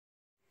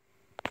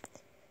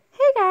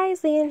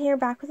guys, Leanne here,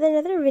 back with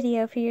another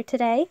video for you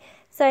today.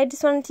 So I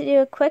just wanted to do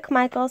a quick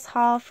Michaels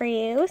haul for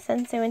you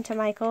since I went to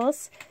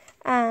Michaels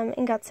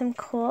and got some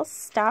cool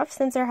stuff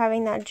since they're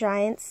having that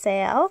giant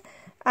sale.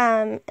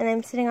 And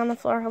I'm sitting on the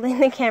floor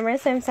holding the camera,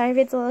 so I'm sorry if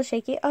it's a little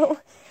shaky.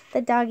 Oh,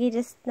 the doggy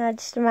just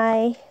nudged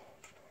my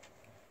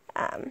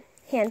hand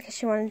because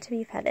she wanted to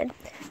be petted.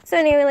 So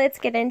anyway, let's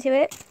get into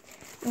it.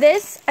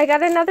 I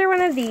got another one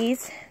of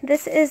these.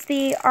 This is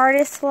the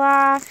Artist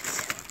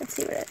Loft. Let's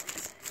see what it is.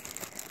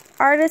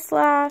 Artist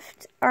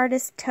Loft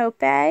Artist Tote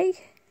Bag.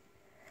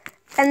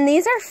 And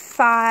these are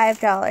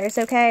 $5,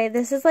 okay?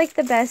 This is like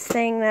the best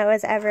thing that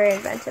was ever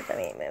invented. Let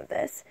me move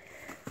this.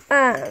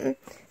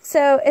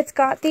 So it's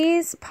got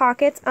these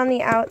pockets on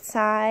the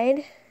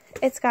outside.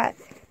 It's got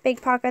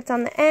big pockets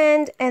on the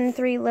end and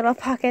 3 little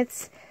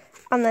pockets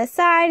on the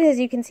side. As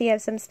you can see, I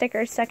have some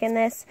stickers stuck in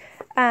this.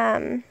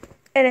 And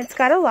it's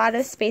got a lot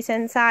of space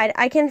inside.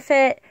 I can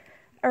fit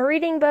a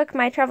reading book,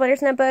 my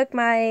traveler's notebook,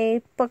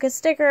 my book of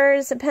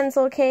stickers, a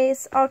pencil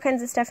case, all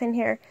kinds of stuff in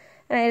here.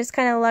 And I just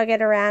kind of lug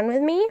it around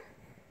with me.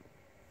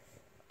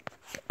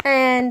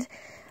 And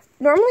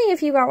normally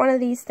if you got one of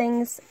these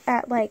things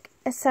at like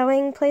a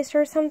sewing place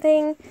or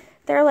something,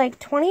 they're like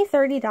 $20,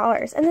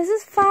 $30. And this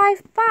is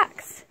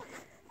 $5.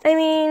 I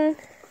mean,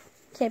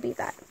 can't beat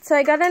that. So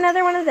I got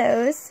another one of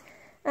those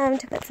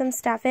to put some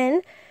stuff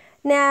in.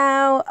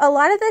 Now, a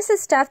lot of this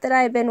is stuff that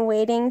I've been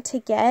waiting to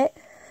get.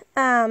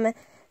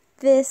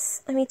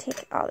 Let me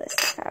take all this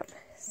stuff out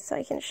so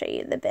I can show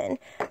you the bin.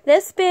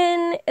 This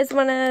bin is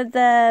one of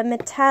the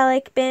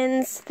metallic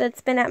bins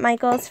that's been at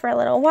Michael's for a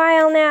little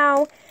while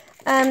now.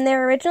 They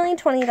were originally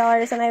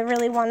 $20 and I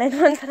really wanted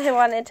one, but I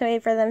wanted to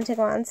wait for them to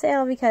go on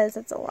sale because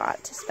it's a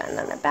lot to spend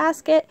on a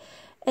basket.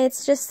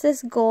 It's just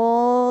this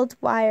gold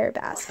wire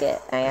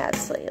basket. I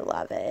absolutely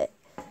love it.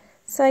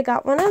 So I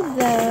got one of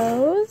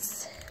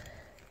those.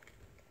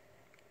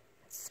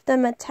 It's the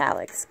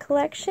Metallics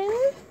collection.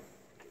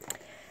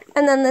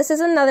 And then this is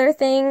another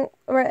thing,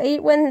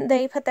 right when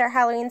they put their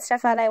Halloween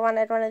stuff out, I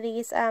wanted one of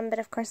these, but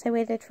of course I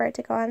waited for it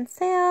to go on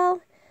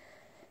sale.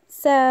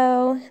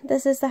 So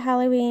this is the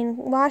Halloween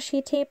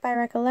washi tape by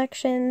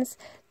Recollections.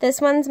 This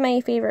one's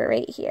my favorite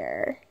right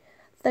here.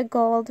 The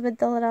gold with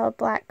the little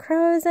black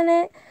crows in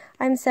it.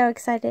 I'm so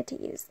excited to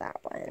use that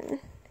one.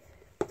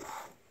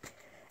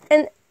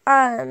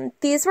 And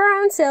these were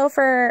on sale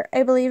for,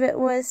 I believe it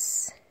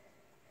was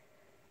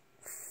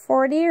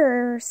 40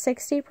 or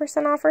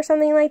 60% off or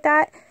something like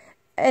that.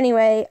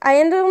 Anyway, I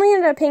only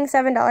ended up paying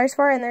 $7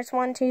 for it, and there's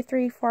 1, 2,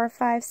 3, 4,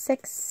 5,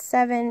 6,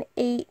 7,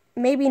 8,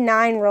 maybe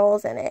 9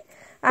 rolls in it.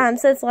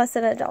 So it's less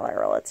than $1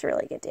 roll. It's a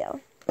really good deal.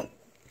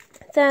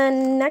 The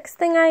next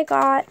thing I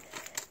got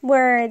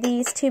were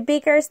these 2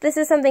 Beakers. This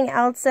is something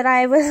else that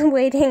I was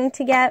waiting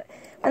to get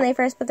when they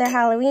first put their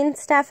Halloween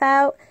stuff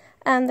out.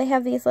 They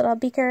have these little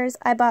beakers.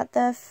 I bought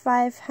the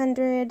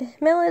 500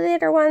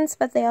 milliliter ones,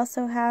 but they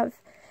also have,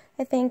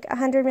 I think,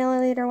 100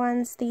 milliliter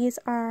ones. These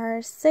are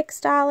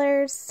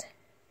 $6.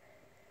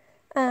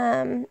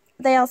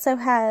 They also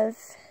have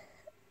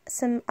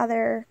some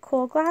other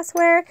cool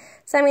glassware.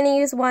 So I'm going to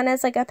use one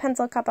as like a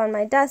pencil cup on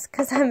my desk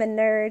because I'm a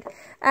nerd.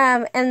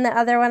 And the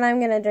other one I'm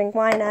going to drink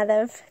wine out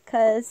of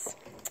because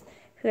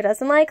who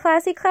doesn't like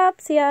classy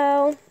cups,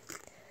 yo?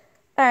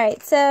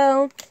 Alright,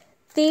 so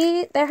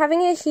they're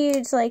having a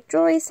huge like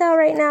jewelry sale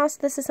right now. So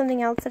this is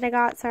something else that I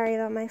got. Sorry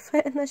about my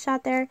foot in the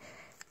shot there.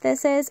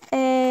 This is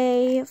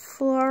a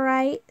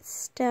fluorite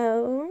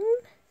stone.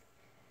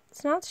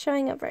 It's not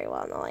showing up very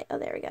well in the light. Oh,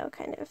 there we go,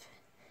 kind of.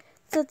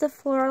 So it's a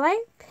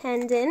fluorite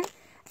pendant.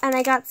 And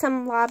I got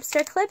some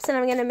lobster clips, and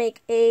I'm going to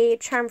make a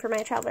charm for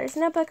my traveler's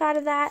notebook out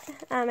of that.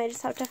 I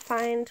just have to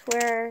find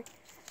where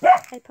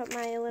I put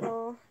my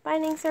little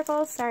binding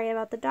circles. Sorry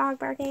about the dog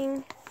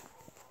barking.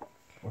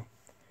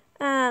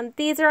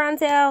 These are on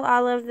sale.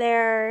 All of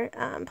their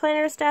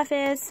planner stuff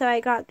is. So I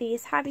got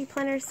these happy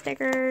planner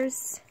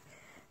stickers.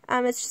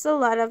 It's just a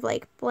lot of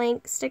like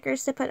blank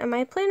stickers to put on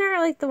my planner,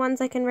 like the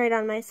ones I can write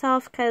on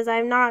myself, because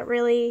I'm not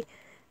really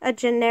a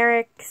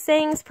generic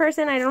sayings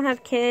person. I don't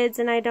have kids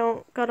and I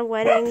don't go to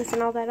weddings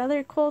and all that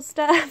other cool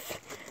stuff.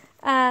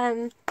 So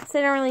I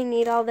don't really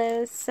need all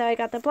those. So I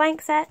got the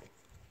blank set.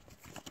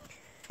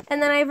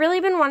 And then I've really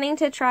been wanting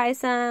to try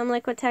some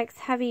Liquitex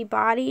Heavy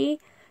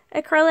Body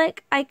acrylic.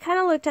 I kind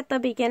of looked at the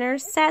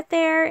beginner's set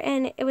there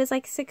and it was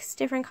like 6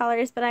 different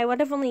colors, but I would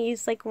have only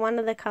used like one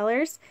of the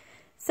colors.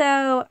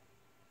 So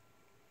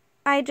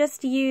I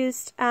just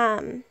used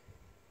my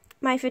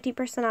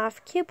 50%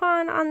 off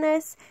coupon on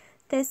this.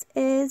 This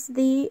is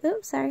the,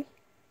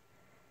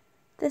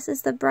 this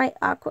is the bright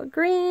aqua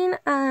green.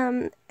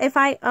 If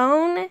I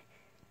own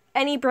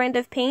any brand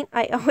of paint,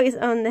 I always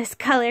own this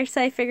color,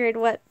 so I figured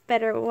what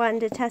better one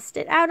to test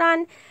it out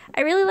on.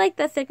 I really like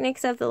the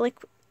thickness of the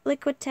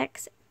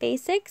Liquitex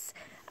Basics,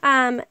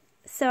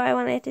 so I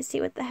wanted to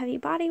see what the heavy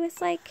body was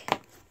like.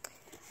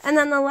 And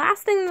then the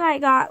last thing that I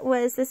got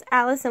was this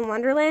Alice in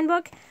Wonderland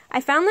book. I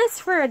found this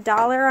for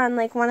 $1 on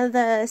like one of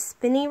the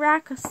spinny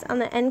racks on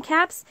the end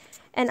caps.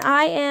 And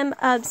I am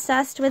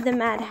obsessed with the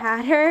Mad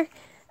Hatter.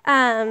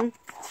 And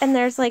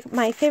there's like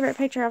my favorite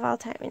picture of all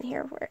time in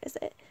here. Where is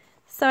it?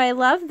 So I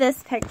love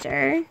this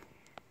picture.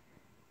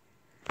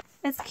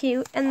 It's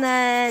cute. And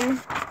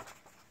then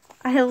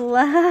I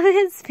love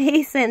his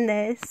face in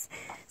this.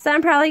 So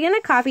I'm probably going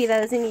to copy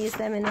those and use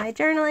them in my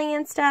journaling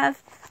and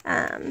stuff.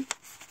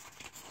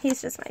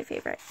 He's just my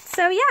favorite.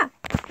 So yeah,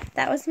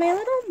 that was my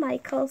little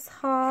Michaels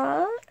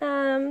haul.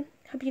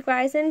 Hope you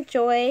guys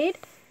enjoyed.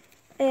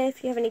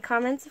 If you have any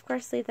comments, of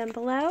course, leave them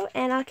below.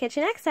 And I'll catch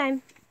you next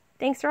time.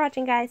 Thanks for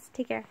watching, guys.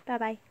 Take care.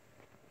 Bye-bye.